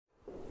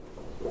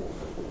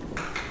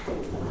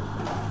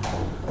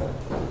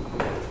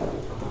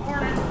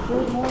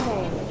Good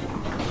morning.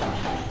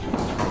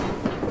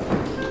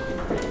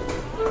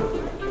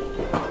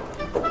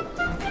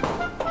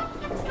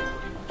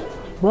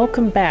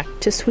 Welcome back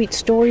to Sweet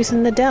Stories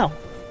in the Dell.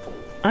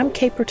 I'm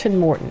Caperton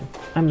Morton.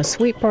 I'm a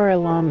Sweetbriar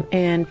alum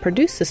and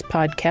produce this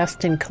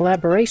podcast in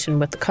collaboration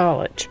with the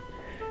college.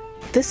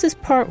 This is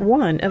part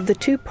 1 of the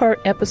 2-part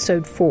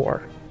episode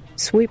 4,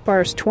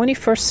 Sweetbriar's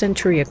 21st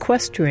Century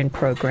Equestrian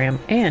Program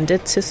and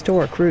its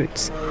historic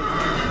roots.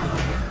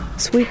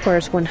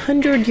 Sweetbriar's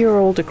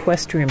 100-year-old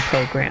equestrian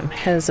program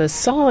has a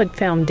solid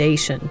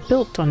foundation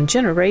built on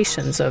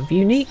generations of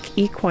unique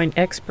equine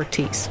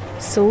expertise,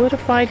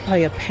 solidified by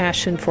a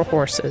passion for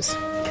horses.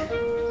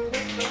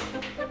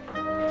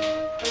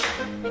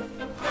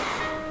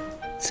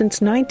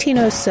 Since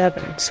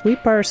 1907,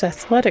 Sweetbriar's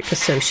Athletic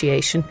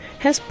Association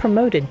has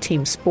promoted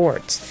team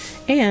sports,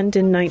 and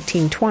in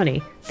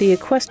 1920, the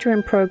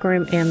equestrian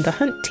program and the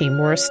hunt team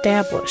were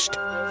established.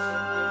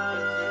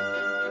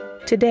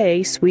 Today,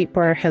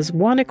 Sweetbriar has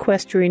one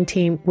equestrian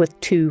team with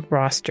 2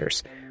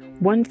 rosters,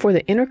 one for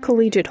the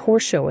Intercollegiate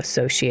Horse Show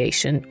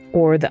Association,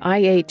 or the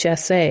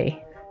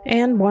IHSA,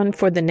 and one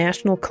for the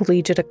National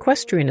Collegiate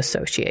Equestrian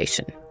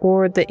Association,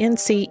 or the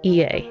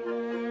NCEA.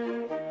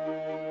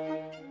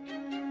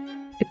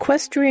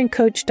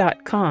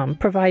 EquestrianCoach.com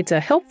provides a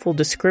helpful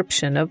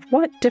description of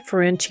what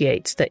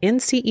differentiates the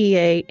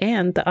NCEA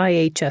and the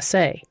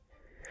IHSA.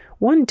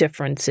 One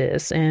difference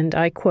is, and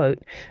I quote,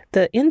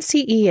 the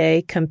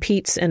NCEA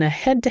competes in a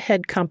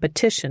head-to-head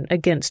competition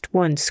against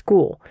one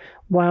school,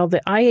 while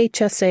the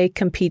IHSA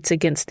competes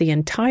against the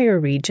entire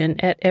region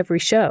at every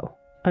show,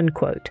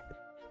 unquote.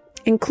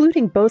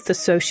 Including both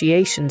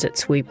associations at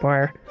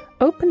Sweetbriar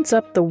opens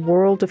up the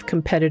world of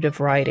competitive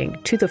riding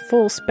to the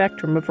full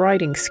spectrum of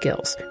riding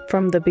skills,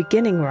 from the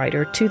beginning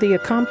rider to the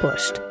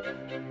accomplished.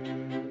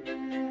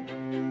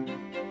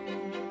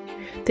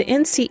 The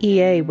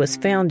NCEA was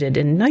founded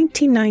in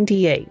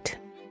 1998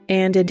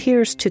 and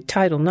adheres to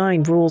Title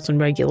IX rules and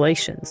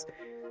regulations.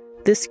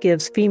 This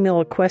gives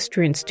female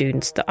equestrian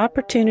students the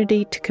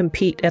opportunity to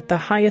compete at the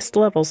highest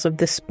levels of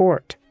this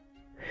sport.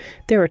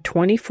 There are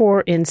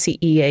 24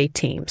 NCEA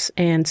teams,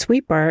 and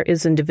Sweetbriar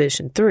is in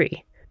Division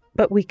III,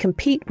 but we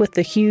compete with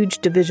the huge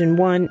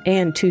Division I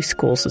and II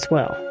schools as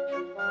well.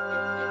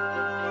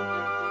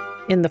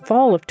 In the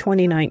fall of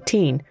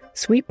 2019,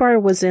 Sweetbriar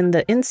was in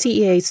the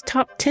NCEA's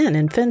top 10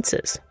 in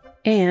fences,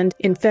 and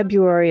in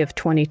February of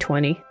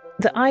 2020,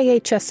 the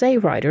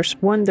IHSA riders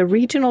won the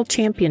regional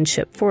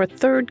championship for a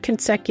 3rd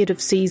consecutive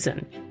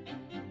season.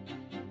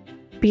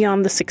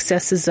 Beyond the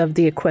successes of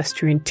the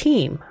equestrian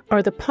team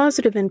are the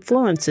positive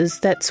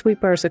influences that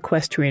Sweetbriar's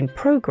equestrian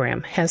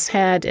program has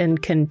had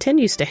and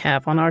continues to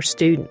have on our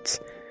students.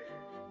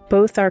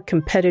 Both our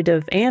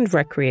competitive and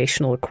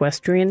recreational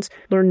equestrians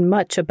learn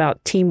much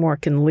about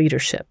teamwork and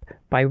leadership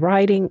by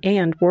riding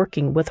and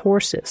working with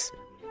horses.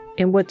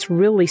 And what's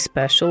really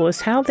special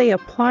is how they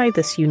apply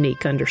this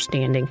unique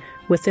understanding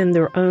within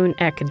their own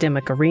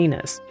academic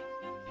arenas.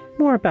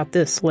 More about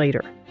this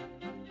later.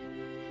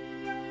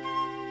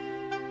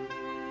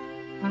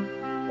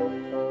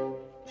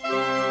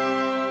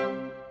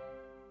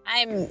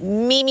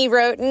 I'm Mimi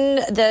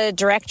Roten, the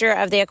director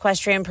of the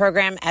equestrian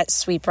program at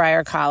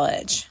Sweetbriar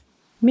College.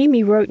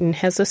 Mimi Roten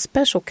has a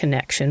special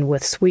connection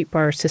with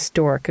Sweetbriar's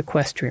historic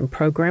equestrian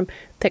program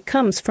that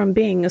comes from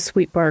being a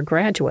Sweetbriar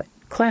graduate,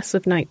 class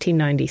of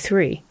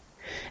 1993.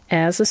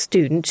 As a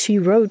student, she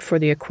rode for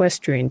the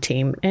equestrian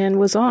team and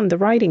was on the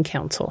riding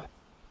council.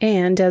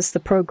 And as the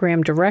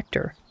program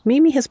director,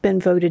 Mimi has been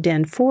voted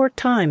in 4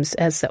 times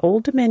as the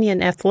Old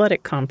Dominion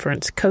Athletic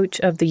Conference Coach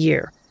of the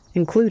Year,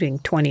 including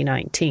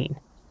 2019.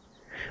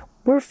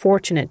 We're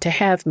fortunate to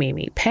have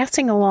Mimi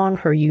passing along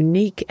her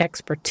unique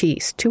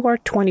expertise to our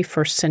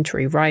 21st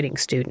century riding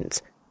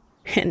students.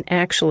 And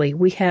actually,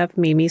 we have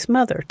Mimi's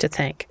mother to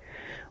thank.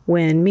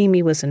 When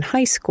Mimi was in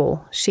high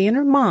school, she and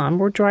her mom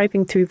were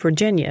driving through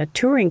Virginia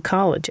touring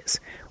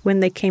colleges when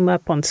they came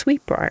up on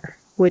Sweetbriar,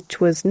 which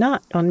was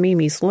not on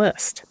Mimi's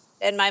list.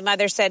 And my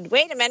mother said,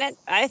 wait a minute,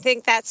 I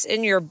think that's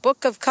in your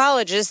book of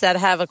colleges that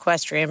have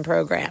equestrian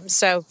programs.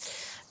 So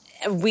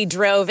we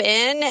drove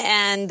in,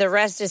 and the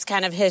rest is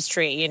kind of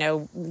history. You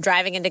know,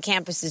 driving into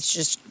campus is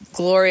just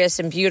glorious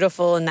and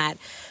beautiful, and that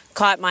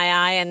caught my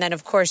eye. And then,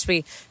 of course,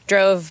 we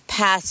drove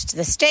past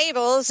the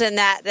stables, and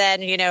that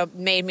then,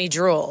 made me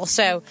drool.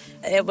 So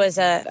it was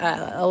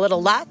a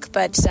little luck,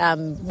 but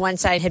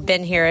once I had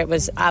been here, it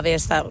was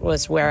obvious that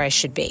was where I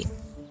should be.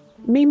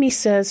 Mimi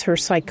says her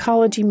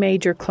psychology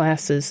major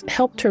classes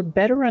helped her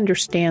better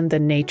understand the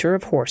nature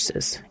of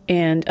horses,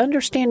 and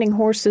understanding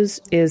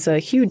horses is a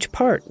huge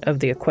part of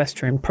the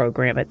equestrian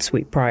program at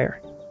Sweetbriar.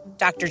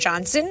 Dr.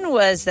 Johnson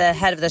was the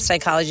head of the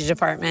psychology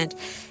department,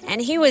 and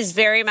he was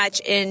very much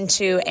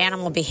into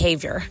animal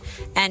behavior.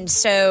 And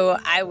so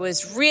I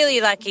was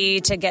really lucky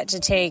to get to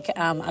take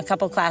a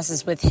couple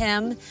classes with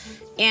him,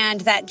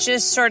 and that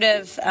just sort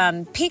of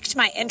piqued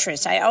my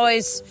interest. I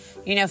always,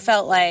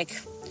 felt like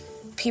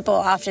people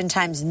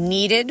oftentimes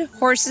needed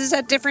horses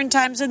at different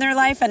times in their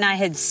life, and I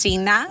had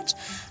seen that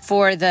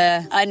for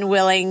the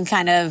unwilling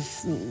kind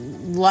of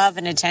love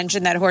and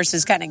attention that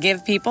horses kind of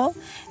give people.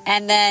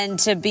 And then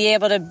to be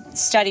able to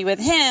study with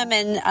him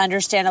and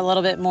understand a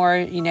little bit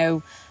more,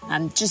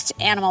 just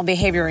animal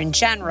behavior in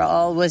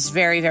general was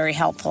very, very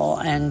helpful.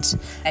 And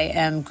I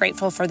am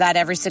grateful for that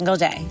every single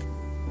day.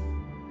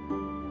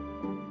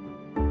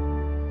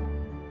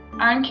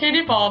 I'm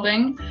Katie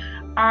Balding.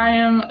 I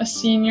am a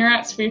senior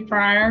at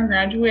Sweetbriar,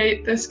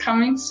 graduate this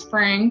coming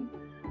spring.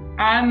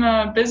 I'm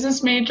a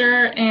business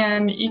major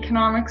and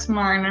economics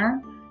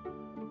minor.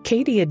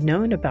 Katie had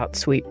known about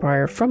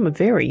Sweetbriar from a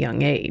very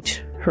young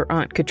age. Her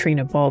Aunt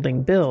Katrina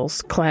Balding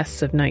Bills,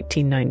 class of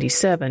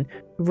 1997,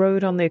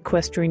 rode on the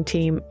equestrian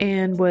team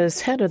and was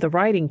head of the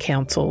riding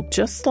council,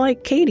 just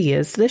like Katie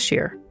is this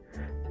year.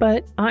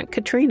 But Aunt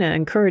Katrina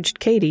encouraged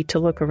Katie to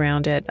look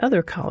around at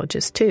other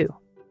colleges too.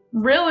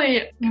 Really,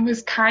 it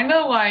was kind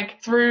of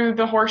like through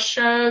the horse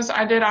shows.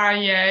 I did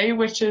IEA,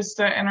 which is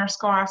the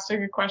Interscholastic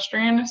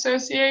Equestrian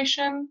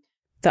Association.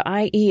 The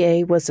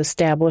IEA was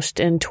established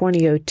in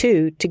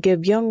 2002 to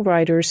give young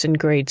riders in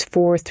grades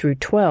 4 through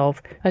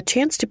 12 a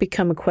chance to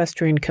become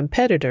equestrian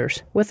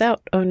competitors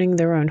without owning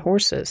their own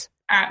horses.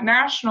 At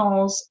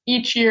nationals,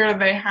 each year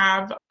they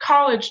have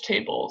college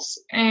tables,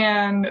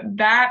 and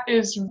that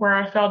is where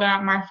I filled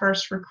out my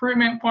first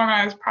recruitment form.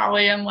 I was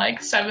probably in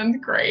 7th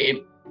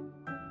grade.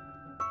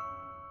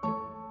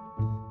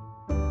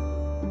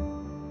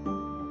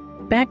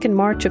 Back in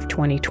March of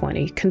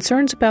 2020,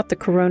 concerns about the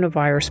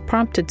coronavirus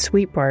prompted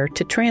Sweetbriar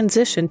to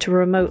transition to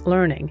remote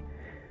learning.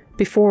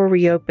 Before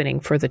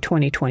reopening for the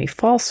 2020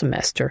 fall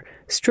semester,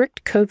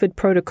 strict COVID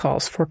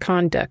protocols for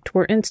conduct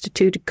were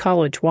instituted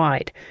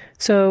college-wide,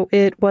 so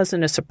it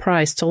wasn't a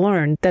surprise to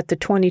learn that the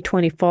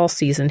 2020 fall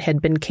season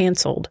had been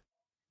canceled.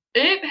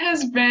 It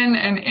has been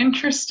an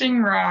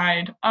interesting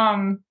ride.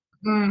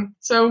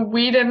 So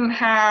we didn't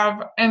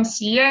have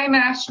NCAA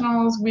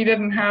nationals, we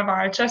didn't have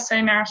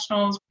IHSA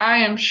nationals. I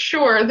am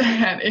sure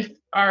that if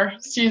our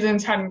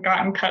seasons hadn't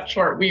gotten cut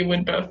short, we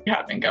would both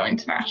have been going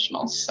to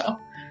nationals. So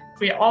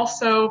we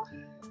also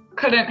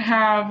couldn't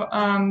have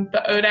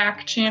the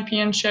ODAC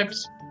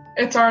championships.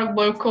 It's our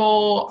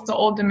local, the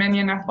Old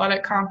Dominion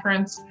Athletic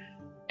Conference.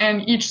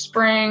 And each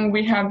spring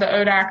we had the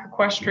ODAC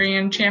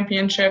Equestrian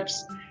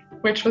Championships,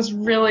 which was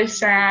really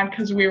sad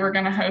because we were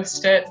going to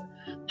host it.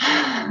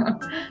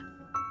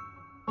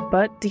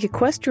 But the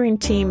equestrian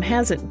team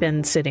hasn't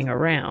been sitting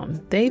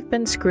around. They've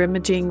been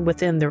scrimmaging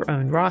within their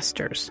own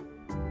rosters.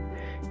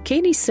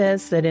 Katie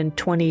says that in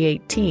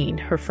 2018,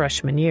 her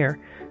freshman year,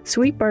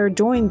 Sweetbriar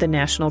joined the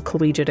National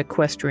Collegiate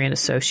Equestrian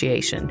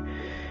Association.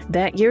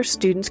 That year,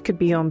 students could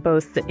be on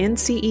both the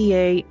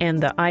NCEA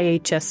and the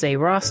IHSA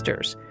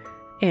rosters,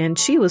 and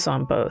she was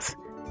on both.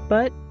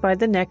 But by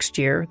the next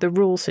year, the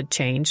rules had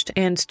changed,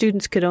 and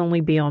students could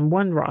only be on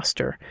one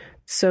roster,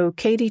 so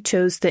Katie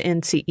chose the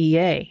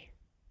NCEA.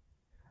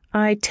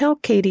 I tell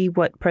Katie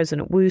what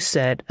President Wu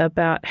said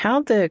about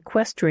how the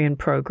equestrian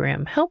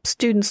program helps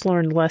students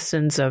learn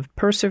lessons of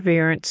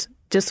perseverance,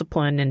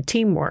 discipline, and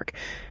teamwork,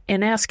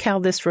 and ask how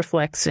this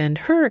reflects in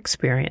her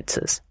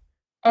experiences.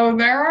 Oh,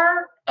 there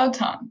are a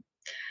ton.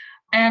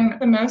 And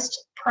the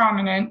most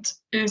prominent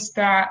is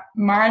that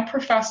my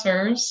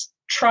professors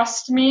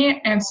trust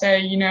me and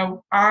say,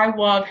 I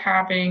love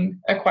having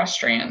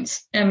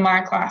equestrians in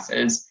my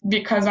classes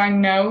because I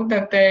know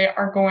that they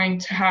are going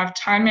to have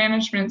time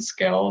management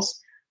skills.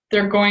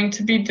 They're going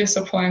to be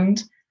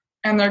disciplined,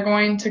 and they're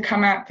going to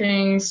come at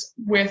things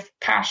with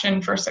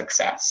passion for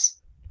success.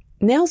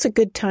 Now's a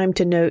good time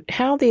to note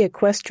how the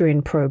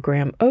equestrian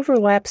program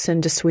overlaps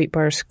into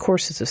Sweetbriar's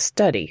courses of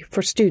study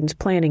for students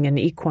planning an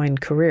equine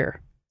career.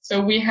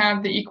 So we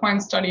have the Equine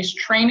Studies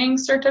Training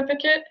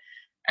Certificate,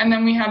 and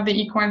then we have the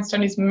Equine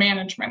Studies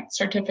Management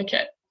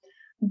Certificate.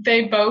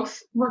 They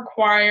both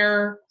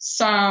require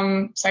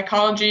some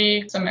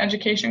psychology, some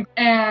education,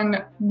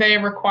 and they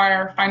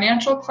require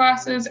financial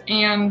classes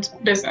and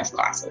business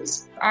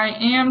classes. I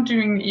am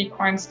doing the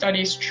Equine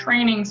Studies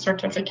Training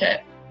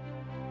Certificate.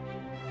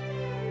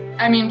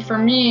 For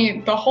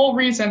me, the whole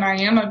reason I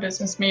am a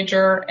business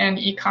major and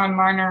econ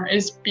minor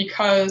is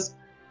because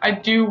I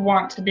do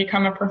want to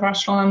become a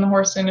professional in the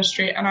horse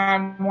industry, and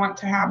I want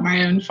to have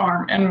my own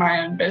farm and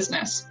my own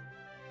business.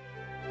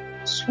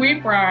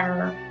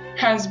 Sweetbriar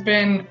has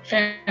been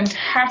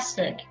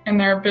fantastic in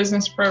their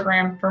business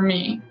program for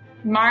me.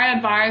 My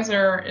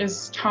advisor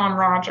is Tom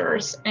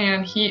Rogers,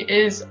 and he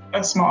is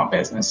a small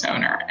business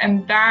owner,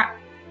 and that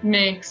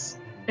makes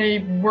a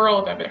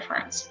world of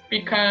difference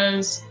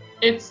because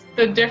it's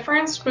the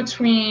difference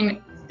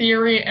between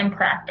theory and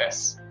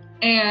practice.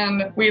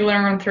 And we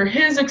learn through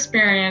his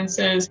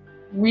experiences,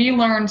 we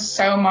learn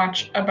so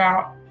much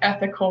about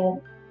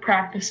ethical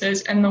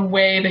practices and the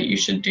way that you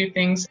should do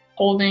things,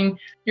 holding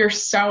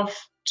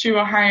yourself to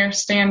a higher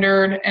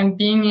standard and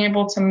being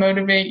able to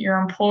motivate your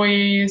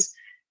employees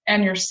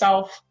and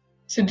yourself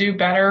to do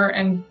better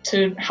and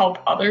to help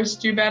others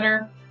do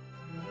better.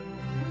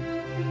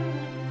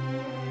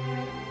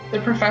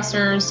 The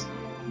professors,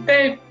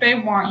 they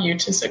want you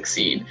to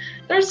succeed.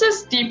 There's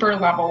this deeper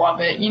level of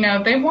it.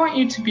 They want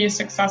you to be a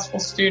successful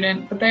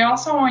student, but they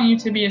also want you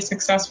to be a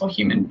successful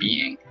human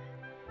being.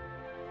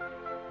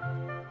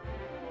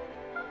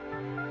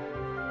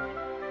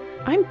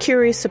 I'm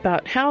curious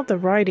about how the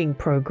writing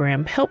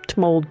program helped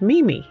mold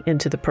Mimi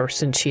into the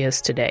person she is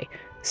today.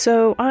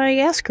 So I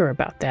asked her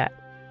about that.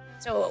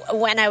 So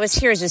when I was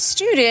here as a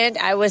student,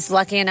 I was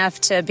lucky enough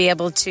to be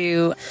able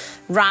to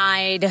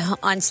ride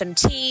on some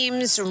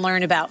teams,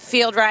 learn about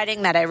field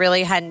riding that I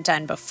really hadn't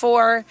done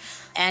before,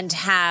 and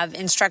have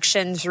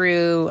instruction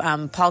through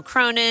Paul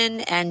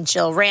Cronin and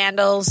Jill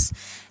Randalls.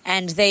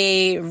 And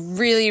they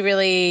really,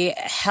 really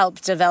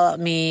helped develop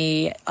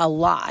me a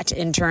lot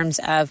in terms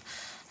of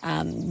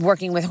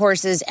working with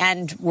horses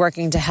and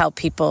working to help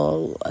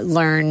people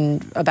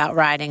learn about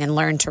riding and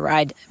learn to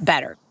ride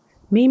better.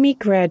 Mimi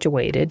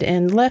graduated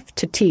and left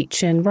to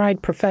teach and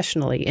ride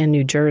professionally in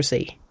New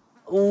Jersey.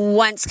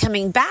 Once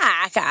coming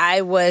back,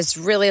 I was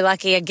really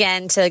lucky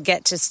again to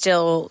get to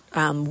still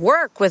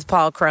work with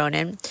Paul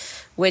Cronin,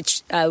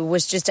 which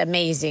was just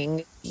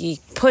amazing. He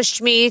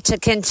pushed me to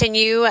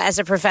continue as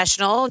a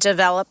professional,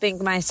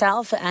 developing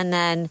myself, and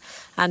then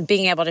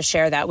being able to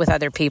share that with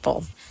other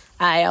people.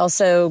 I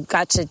also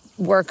got to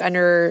work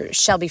under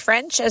Shelby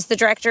French as the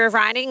director of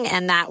riding,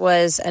 and that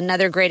was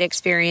another great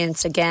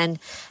experience, again,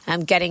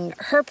 getting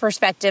her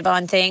perspective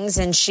on things.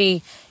 And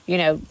she,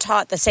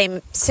 taught the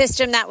same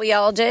system that we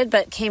all did,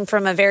 but came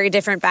from a very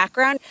different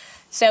background.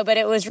 But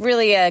it was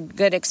really a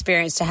good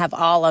experience to have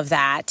all of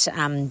that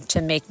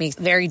to make me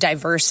very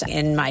diverse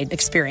in my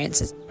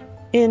experiences.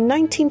 In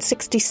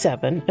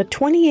 1967, a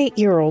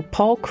 28-year-old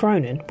Paul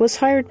Cronin was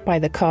hired by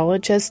the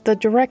college as the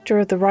director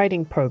of the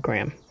riding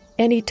program.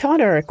 And he taught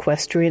our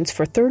equestrians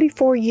for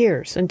 34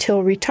 years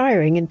until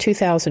retiring in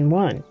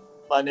 2001.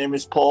 My name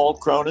is Paul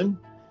Cronin.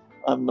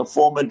 I'm the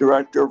former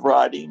director of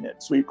riding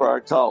at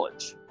Sweetbriar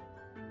College.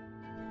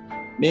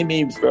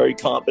 Mimi was very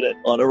competent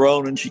on her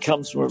own, and she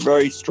comes from a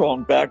very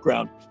strong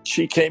background.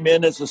 She came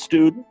in as a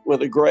student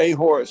with a gray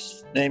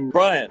horse named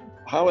Brian.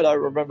 How would I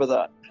remember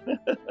that?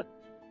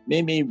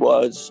 Mimi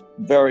was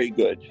very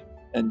good,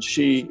 and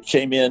she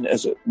came in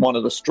as one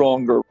of the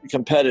stronger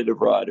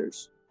competitive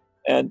riders.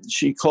 And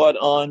she caught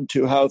on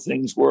to how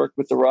things work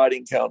with the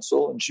Riding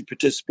Council, and she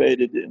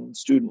participated in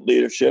student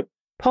leadership.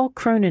 Paul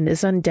Cronin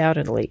is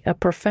undoubtedly a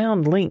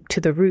profound link to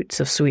the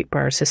roots of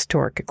Sweetbriar's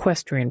historic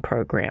equestrian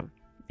program,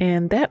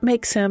 and that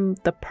makes him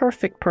the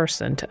perfect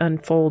person to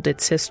unfold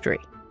its history.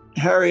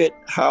 Harriet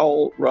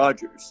Howell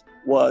Rogers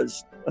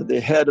was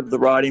the head of the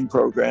riding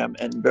program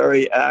and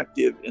very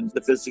active in the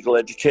physical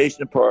education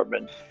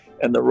department,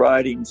 and the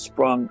riding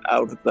sprung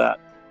out of that.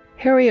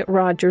 Harriet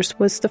Rogers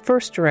was the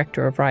first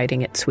director of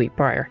riding at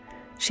Sweetbriar.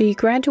 She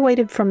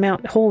graduated from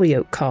Mount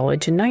Holyoke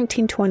College in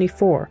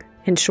 1924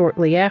 and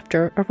shortly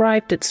after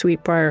arrived at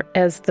Sweetbriar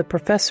as the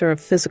professor of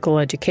physical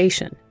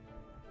education.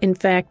 In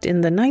fact,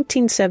 in the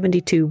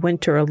 1972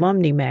 Winter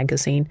Alumni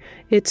magazine,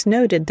 it's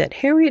noted that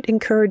Harriet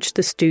encouraged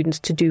the students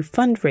to do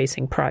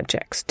fundraising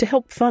projects to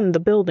help fund the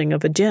building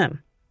of a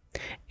gym.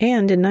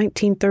 And in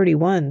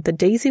 1931, the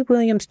Daisy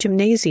Williams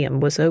Gymnasium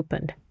was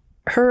opened.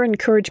 Her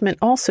encouragement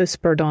also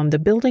spurred on the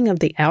building of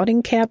the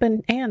outing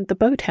cabin and the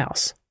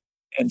boathouse.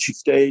 And she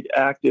stayed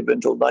active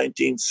until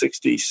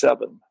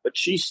 1967. But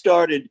she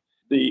started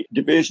the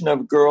Division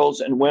of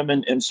Girls and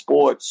Women in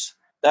Sports.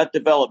 That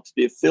developed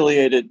the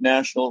Affiliated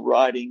National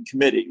Riding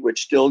Committee,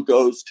 which still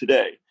goes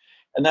today.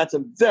 And that's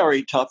a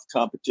very tough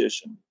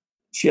competition.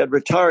 She had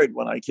retired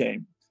when I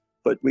came,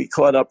 but we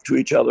caught up to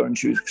each other, and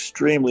she was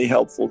extremely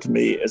helpful to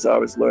me as I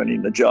was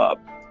learning the job.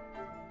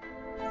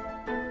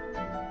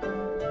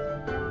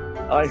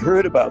 I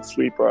heard about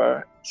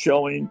Sweetbriar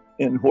showing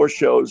in horse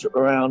shows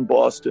around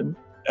Boston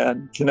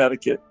and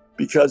Connecticut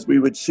because we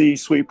would see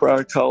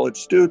Sweetbriar College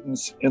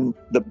students in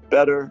the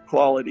better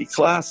quality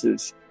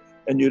classes,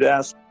 and you'd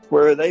ask,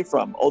 where are they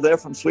from? Oh, they're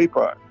from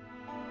Sweetbriar.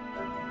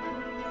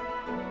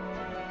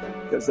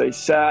 Because they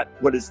sat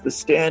what is the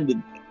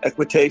standard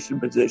equitation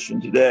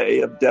position today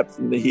of depth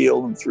in the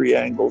heel and 3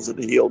 angles of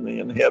the heel, knee,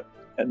 and hip,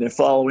 and their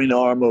following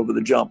arm over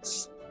the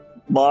jumps.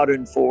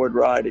 Modern forward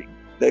riding.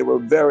 They were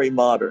very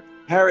modern.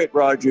 Harriet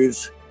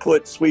Rogers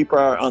put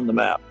Sweetbriar on the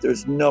map.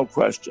 There's no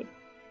question.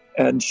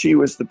 And she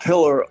was the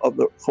pillar of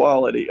the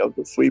quality of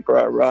the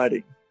Sweetbriar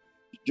riding.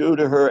 Due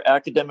to her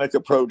academic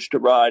approach to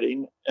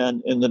riding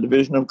and in the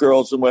Division of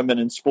Girls and Women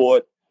in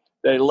Sport,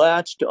 they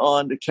latched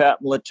on to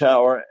Captain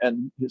Littauer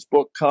and his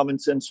book, Common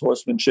Sense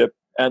Horsemanship,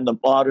 and the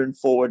modern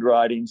forward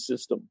riding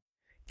system.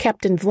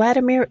 Captain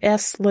Vladimir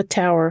S.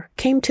 Littauer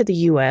came to the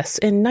U.S.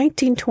 in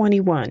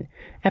 1921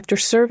 after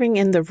serving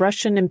in the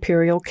Russian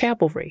Imperial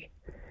Cavalry.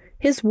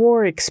 His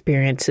war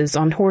experiences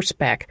on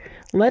horseback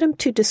led him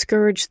to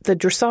discourage the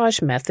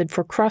dressage method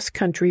for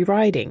cross-country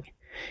riding.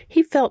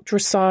 He felt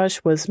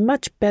dressage was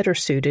much better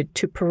suited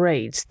to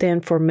parades than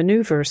for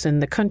maneuvers in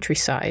the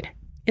countryside.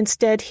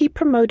 Instead, he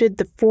promoted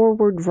the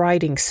forward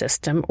riding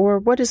system, or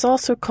what is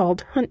also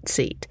called hunt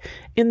seat.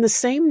 In the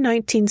same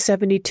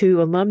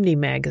 1972 Alumni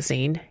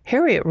magazine,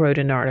 Harriet wrote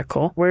an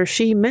article where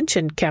she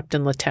mentioned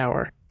Captain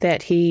Littauer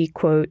that he,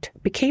 quote,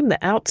 became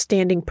the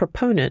outstanding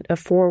proponent of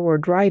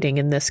forward writing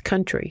in this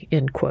country,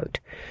 end quote,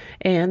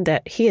 and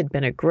that he had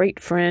been a great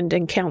friend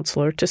and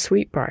counselor to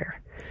Sweetbriar.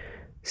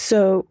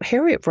 So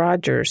Harriet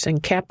Rogers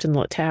and Captain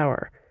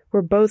Littauer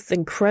were both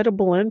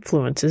incredible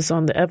influences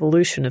on the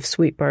evolution of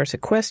Sweetbriar's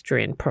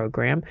equestrian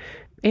program,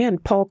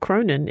 and Paul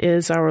Cronin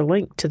is our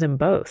link to them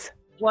both.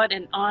 What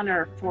an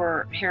honor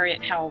for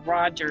Harriet Howell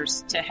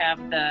Rogers to have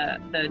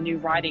the new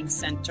riding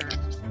center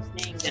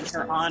named in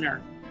her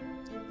honor.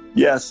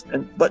 Yes,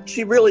 but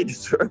she really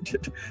deserved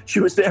it. She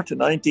was there to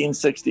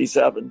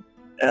 1967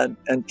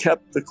 and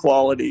kept the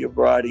quality of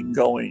riding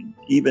going,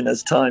 even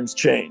as times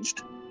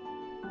changed.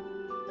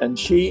 And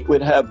she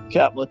would have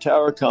Captain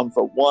Littauer come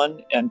for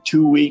 1- and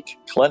 2-week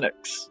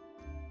clinics.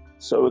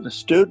 So the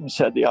students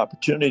had the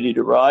opportunity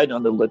to ride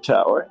under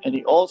Littauer, and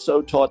he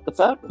also taught the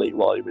faculty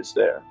while he was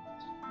there.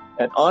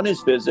 And on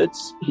his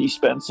visits, he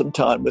spent some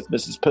time with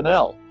Mrs.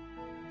 Pinnell.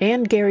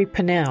 And Gary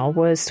Pinnell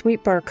was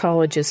Sweetbriar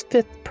College's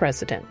 5th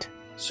president.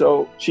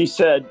 So she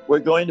said, we're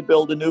going to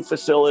build a new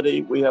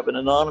facility. We have an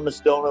anonymous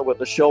donor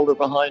with a shoulder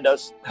behind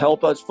us.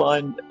 Help us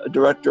find a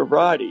director of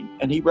riding.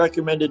 And he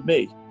recommended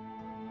me,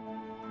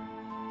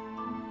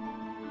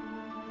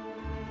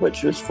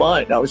 which was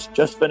fine. I was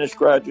just finished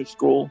graduate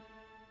school.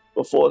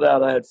 Before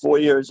that, I had 4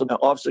 years in the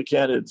officer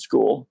candidate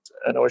school,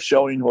 and I was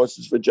showing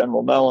horses for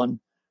General Mellon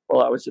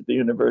while I was at the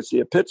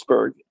University of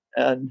Pittsburgh.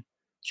 And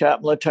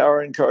Captain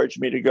Littauer encouraged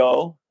me to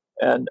go,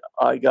 and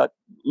I got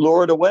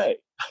lured away.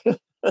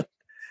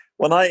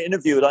 When I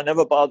interviewed, I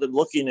never bothered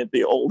looking at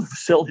the old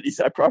facilities.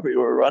 I probably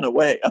would have run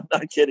away. I'm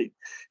not kidding.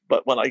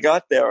 But when I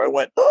got there, I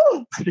went,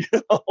 oh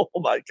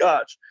my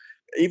gosh.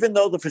 Even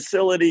though the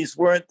facilities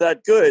weren't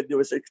that good, there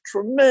was a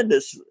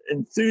tremendous,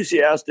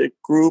 enthusiastic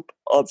group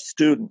of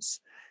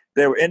students.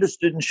 They were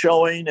interested in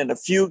showing, and a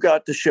few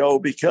got to show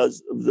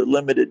because of the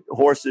limited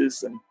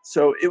horses. And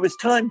so it was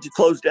time to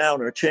close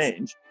down or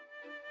change.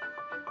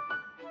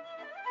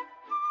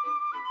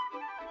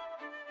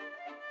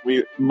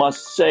 We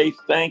must say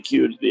thank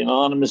you to the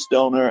anonymous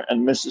donor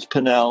and Mrs.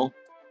 Pinnell.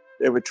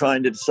 They were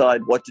trying to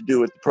decide what to do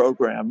with the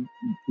program.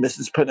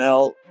 Mrs.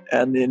 Pinnell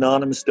and the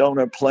anonymous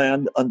donor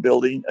planned on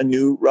building a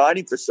new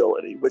riding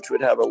facility, which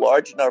would have a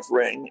large enough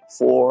ring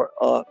for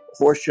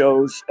horse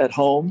shows at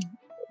home,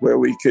 where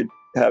we could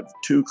have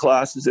 2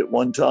 classes at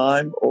one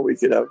time, or we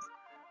could have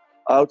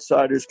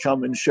outsiders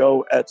come and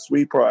show at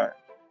Sweetbriar.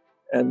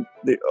 And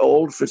the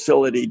old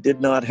facility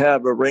did not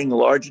have a ring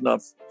large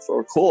enough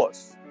for a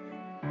course.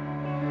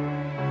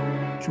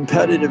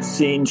 Competitive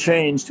scene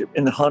changed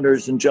in the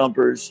hunters and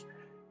jumpers.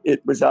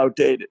 It was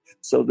outdated.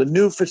 So the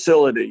new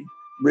facility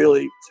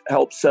really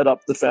helped set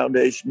up the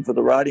foundation for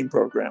the riding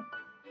program.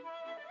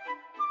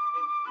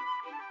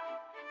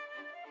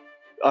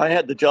 I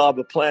had the job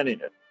of planning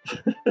it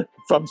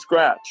from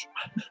scratch.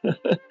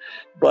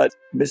 But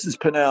Mrs.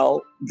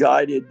 Pinnell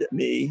guided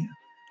me.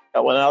 I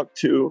went out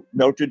to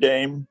Notre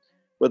Dame,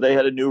 where they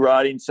had a new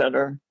riding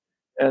center.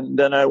 And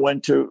then I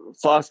went to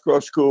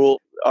Foscroft School.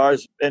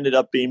 Ours ended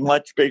up being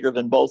much bigger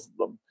than both of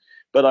them.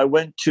 But I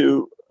went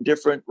to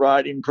different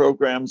riding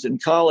programs in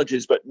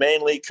colleges, but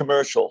mainly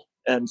commercial,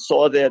 and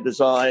saw their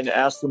design,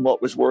 asked them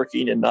what was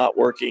working and not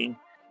working.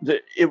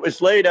 It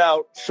was laid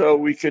out so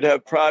we could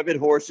have private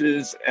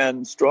horses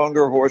and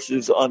stronger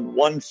horses on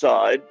one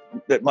side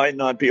that might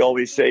not be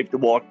always safe to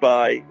walk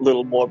by, a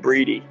little more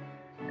breedy,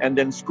 and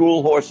then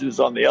school horses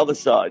on the other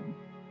side.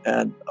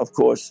 And, of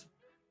course,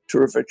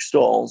 terrific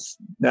stalls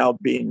now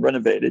being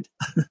renovated.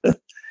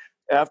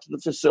 After the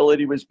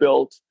facility was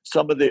built,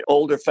 some of the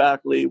older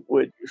faculty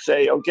would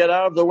say, oh, get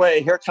out of the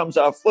way. Here comes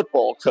our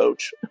football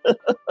coach.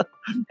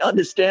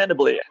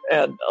 Understandably.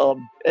 And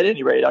at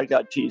any rate, I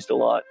got teased a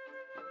lot.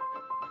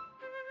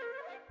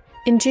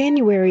 In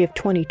January of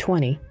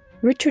 2020,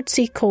 Richard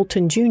C.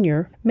 Colton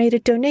Jr. made a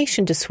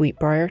donation to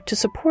Sweetbriar to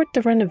support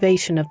the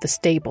renovation of the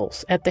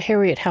stables at the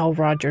Harriet Howell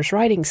Rogers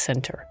Riding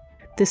Center.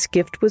 This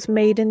gift was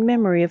made in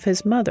memory of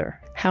his mother,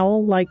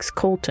 Howell Likes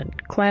Colton,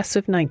 class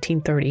of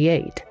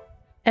 1938.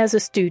 As a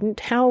student,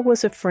 Howell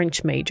was a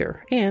French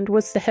major and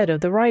was the head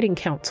of the Riding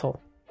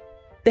Council.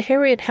 The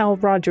Harriet Howell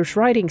Rogers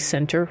Riding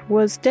Center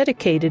was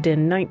dedicated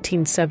in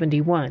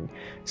 1971,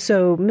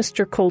 so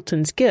Mr.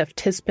 Colton's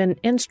gift has been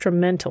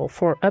instrumental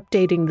for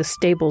updating the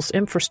stable's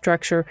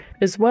infrastructure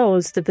as well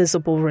as the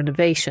visible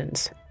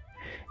renovations.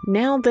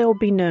 Now they'll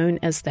be known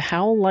as the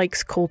Howell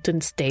Likes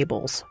Colton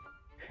Stables.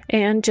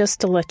 And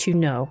just to let you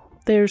know,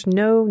 there's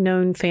no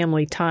known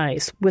family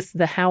ties with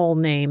the Howell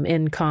name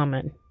in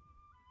common.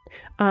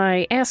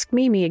 I asked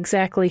Mimi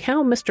exactly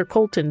how Mr.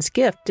 Colton's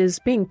gift is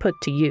being put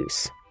to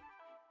use.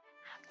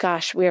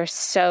 Gosh, we are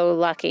so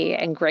lucky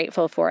and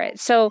grateful for it.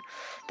 So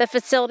the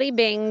facility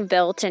being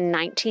built in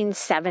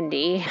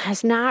 1970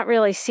 has not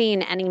really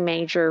seen any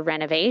major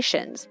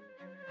renovations.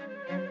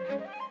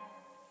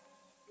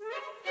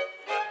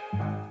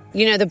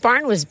 You know, the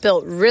barn was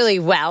built really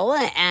well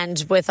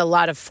and with a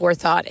lot of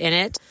forethought in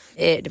it.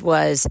 It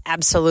was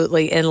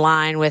absolutely in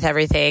line with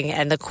everything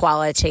and the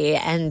quality.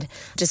 And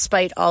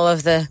despite all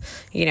of the,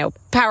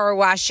 power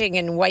washing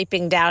and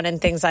wiping down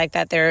and things like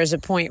that, there is a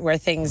point where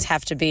things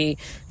have to be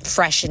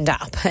freshened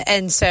up.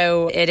 And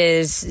so it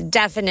is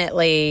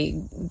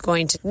definitely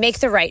going to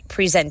make the right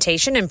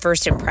presentation and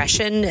first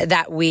impression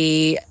that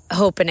we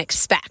hope and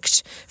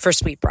expect for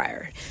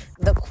Sweetbriar.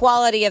 The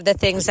quality of the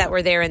things that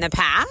were there in the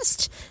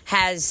past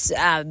has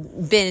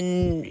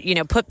been,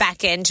 put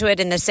back into it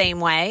in the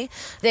same way.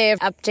 They have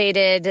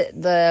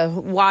updated the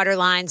water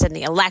lines and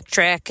the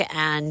electric,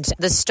 and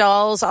the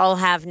stalls all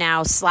have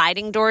now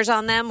sliding doors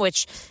on them,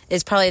 which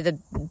is probably the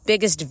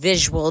biggest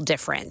visual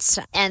difference.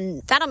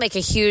 And that'll make a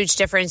huge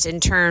difference in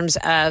terms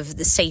of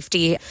the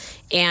safety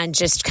and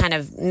just kind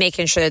of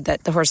making sure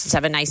that the horses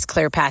have a nice,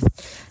 clear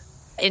path.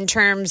 In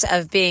terms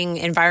of being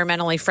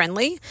environmentally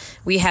friendly,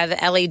 we have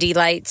LED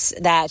lights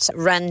that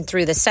run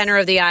through the center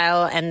of the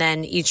aisle and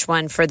then each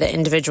one for the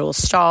individual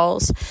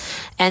stalls.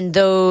 And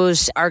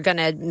those are going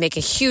to make a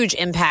huge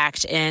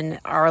impact in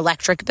our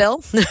electric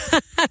bill.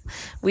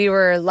 We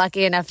were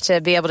lucky enough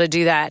to be able to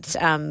do that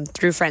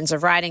through Friends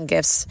of Riding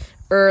Gifts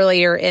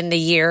earlier in the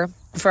year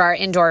for our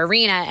indoor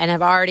arena, and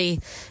have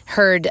already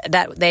heard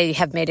that they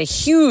have made a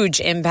huge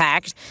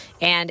impact,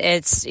 and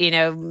it's,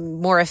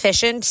 more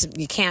efficient.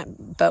 You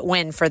can't but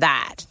win for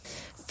that.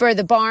 For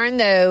the barn,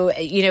 though,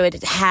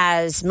 it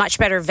has much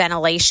better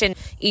ventilation.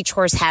 Each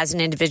horse has an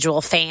individual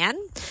fan,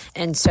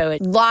 and so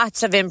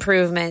lots of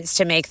improvements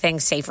to make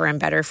things safer and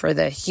better for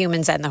the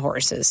humans and the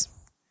horses.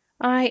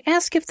 I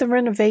ask if the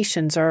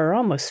renovations are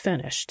almost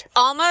finished.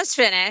 Almost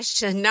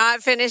finished,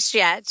 not finished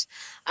yet.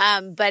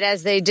 But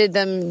as they did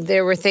them,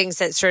 there were things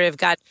that sort of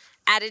got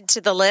added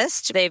to the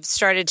list. They've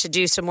started to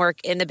do some work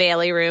in the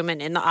Bailey room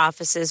and in the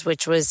offices,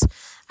 which was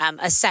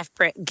a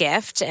separate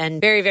gift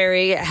and very,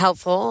 very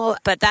helpful.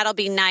 But that'll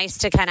be nice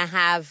to kind of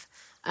have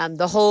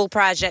the whole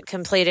project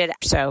completed.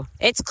 So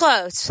it's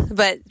close,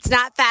 but it's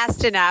not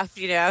fast enough,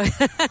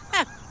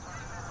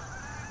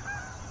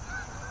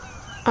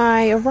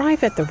 I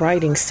arrive at the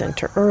riding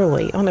center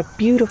early on a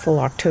beautiful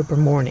October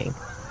morning.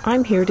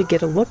 I'm here to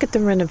get a look at the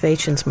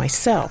renovations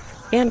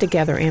myself and to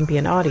gather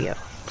ambient audio.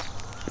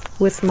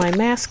 With my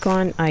mask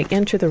on, I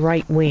enter the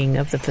right wing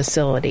of the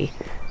facility.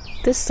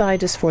 This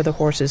side is for the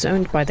horses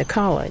owned by the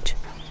college.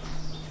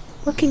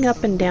 Looking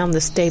up and down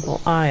the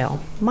stable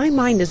aisle, my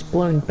mind is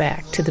blown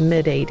back to the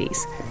mid-'80s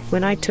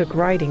when I took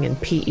riding in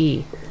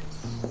PE.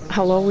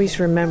 I'll always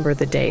remember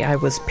the day I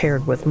was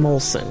paired with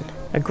Molson,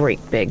 a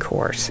great big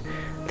horse.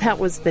 That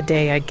was the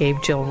day I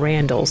gave Jill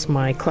Randalls,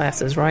 my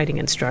class's riding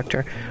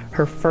instructor,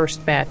 her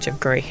first batch of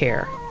gray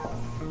hair.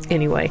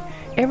 Anyway,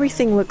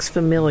 everything looks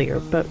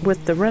familiar, but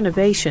with the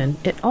renovation,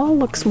 it all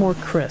looks more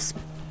crisp.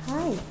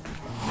 Hi.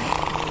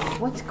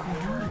 What's going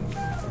on?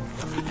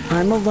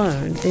 I'm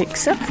alone,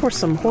 except for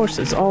some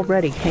horses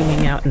already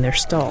hanging out in their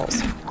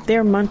stalls.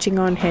 They're munching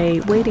on hay,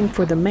 waiting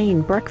for the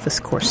main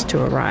breakfast course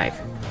to arrive,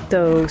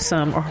 though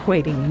some are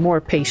waiting more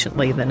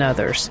patiently than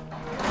others.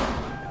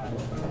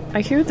 I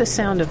hear the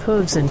sound of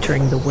hooves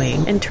entering the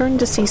wing and turn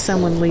to see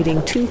someone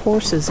leading two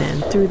horses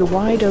in through the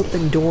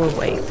wide-open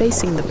doorway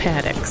facing the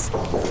paddocks.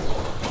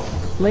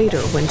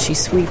 Later, when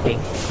she's sweeping,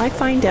 I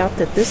find out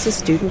that this is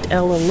student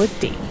Ella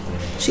Lichty.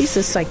 She's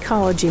a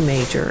psychology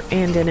major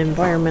and an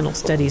environmental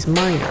studies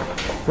minor,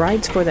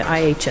 rides for the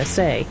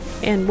IHSA,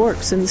 and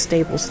works in the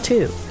stables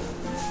too.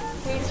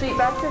 We sweep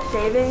back the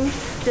shavings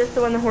just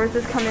so when the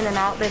horses come in and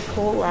out, they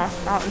pull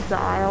less out into the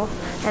aisle,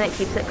 and it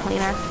keeps it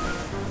cleaner.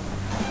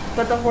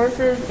 But the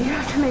horses, you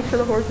have to make sure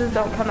the horses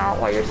don't come out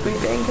while you're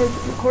sweeping, because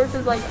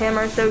horses like him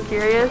are so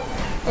curious,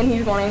 and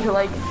he's wanting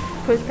to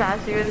push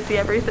past you and see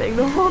everything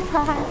the whole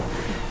time.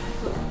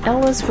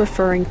 Ella's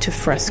referring to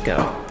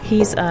Fresco.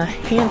 He's a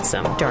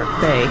handsome dark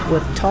bay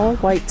with tall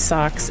white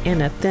socks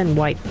and a thin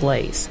white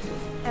blaze.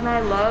 And I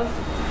love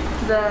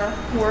the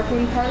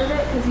working part of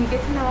it, because you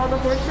get to know all the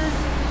horses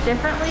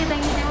differently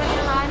than you do when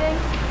you're riding.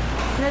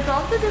 And it's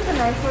also just a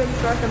nice way to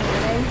start the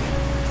morning.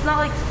 It's not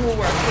like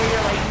schoolwork where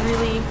you're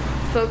really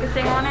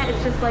focusing on it.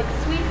 It's just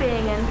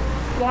sweeping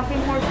and walking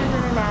horses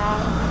in and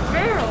out. It's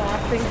very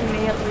relaxing to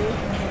me, at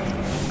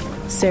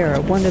least. Sarah,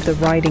 one of the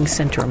riding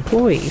center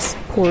employees,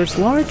 pours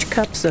large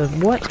cups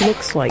of what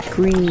looks like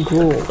green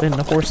gruel in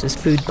the horses'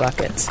 food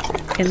buckets,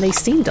 and they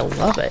seem to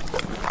love it.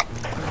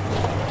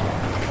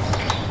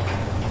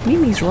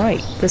 Mimi's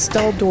right. The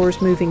stall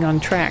doors moving on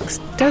tracks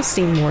does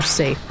seem more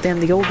safe than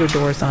the older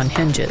doors on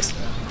hinges.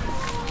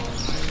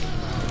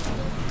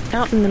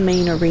 Out in the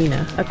main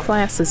arena, a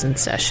class is in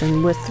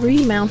session with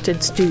 3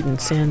 mounted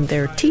students and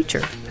their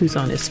teacher, who's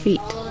on his feet.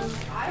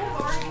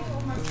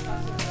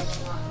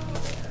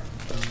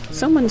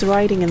 Someone's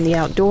riding in the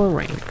outdoor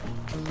ring.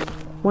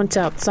 Once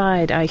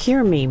outside, I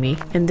hear Mimi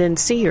and then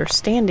see her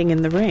standing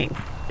in the ring.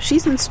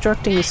 She's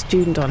instructing a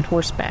student on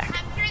horseback.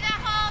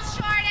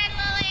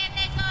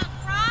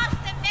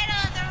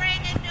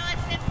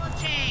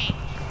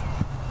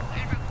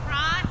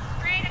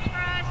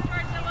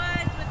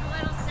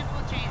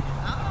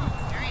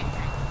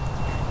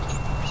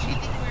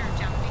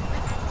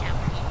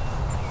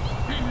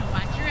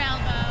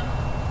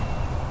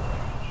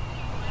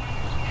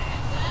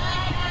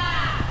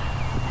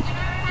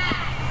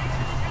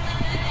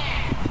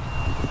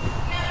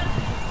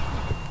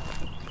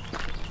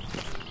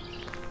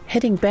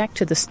 Heading back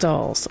to the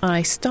stalls,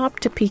 I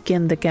stopped to peek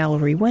in the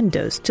gallery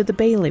windows to the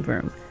Bailey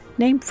Room,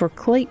 named for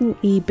Clayton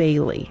E.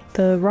 Bailey,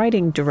 the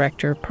writing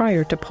director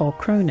prior to Paul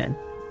Cronin.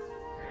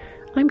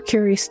 I'm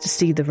curious to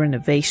see the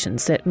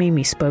renovations that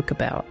Mimi spoke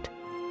about.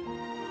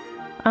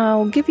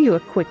 I'll give you a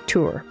quick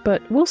tour,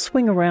 but we'll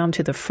swing around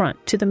to the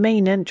front to the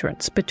main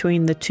entrance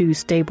between the two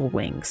stable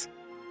wings.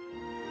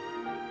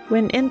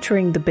 When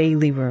entering the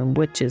Bailey Room,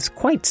 which is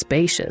quite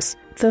spacious,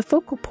 the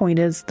focal point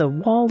is the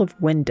wall of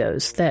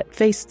windows that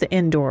face the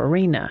indoor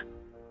arena.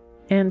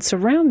 And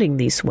surrounding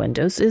these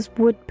windows is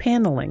wood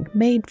paneling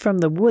made from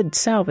the wood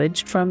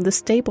salvaged from the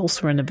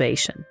stables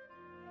renovation.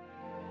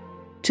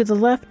 To the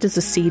left is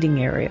a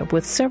seating area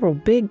with several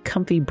big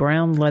comfy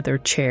brown leather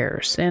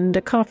chairs and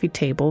a coffee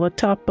table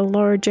atop a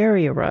large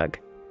area rug.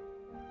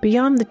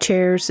 Beyond the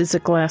chairs is a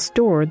glass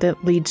door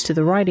that leads to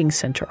the writing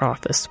center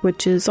office,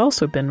 which has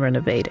also been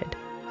renovated.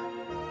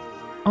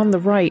 On the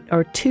right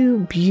are two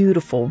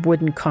beautiful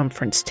wooden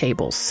conference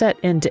tables set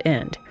end to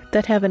end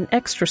that have an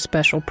extra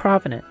special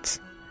provenance.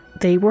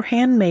 They were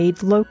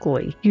handmade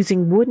locally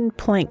using wooden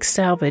planks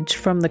salvaged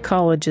from the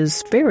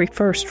college's very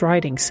first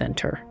writing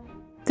center.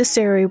 This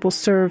area will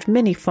serve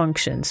many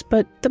functions,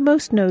 but the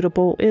most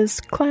notable is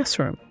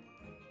classroom.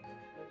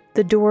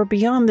 The door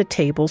beyond the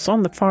tables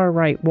on the far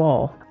right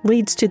wall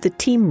leads to the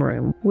team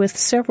room with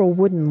several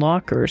wooden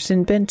lockers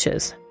and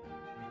benches.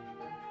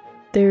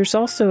 There's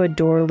also a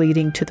door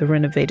leading to the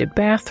renovated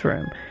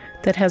bathroom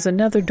that has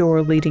another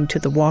door leading to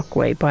the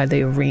walkway by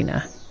the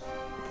arena.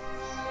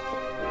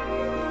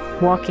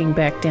 Walking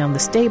back down the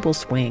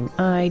stables wing,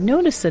 I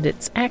notice that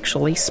it's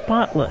actually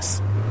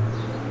spotless.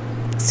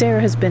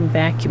 Sarah has been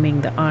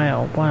vacuuming the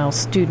aisle while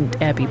student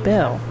Abby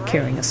Bell,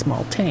 carrying a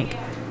small tank,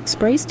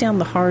 sprays down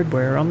the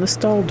hardware on the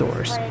stall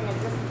doors.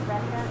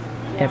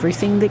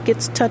 Everything that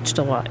gets touched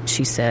a lot,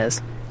 she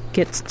says,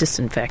 gets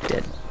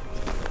disinfected.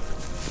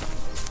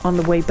 On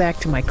the way back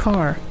to my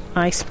car,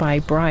 I spy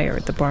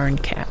Briar, the barn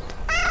cat.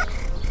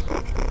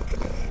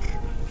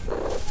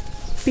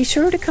 Be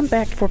sure to come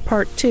back for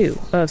Part 2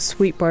 of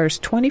Sweetbar's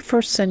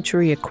 21st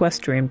Century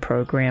Equestrian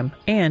program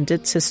and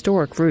its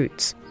historic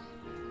roots.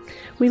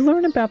 We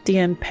learn about the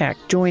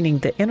impact joining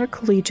the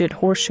Intercollegiate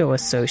Horseshoe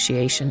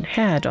Association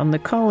had on the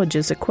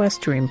college's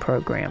equestrian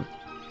program.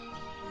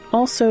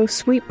 Also,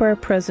 Sweetbar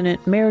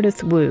President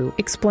Meredith Wu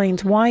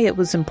explains why it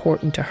was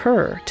important to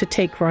her to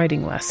take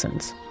riding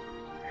lessons.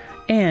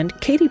 And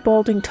Katie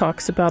Balding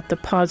talks about the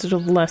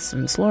positive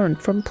lessons learned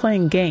from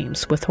playing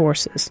games with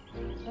horses.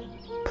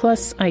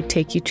 Plus, I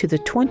take you to the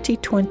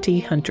 2020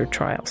 Hunter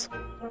Trials.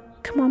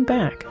 Come on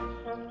back.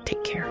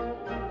 Take care.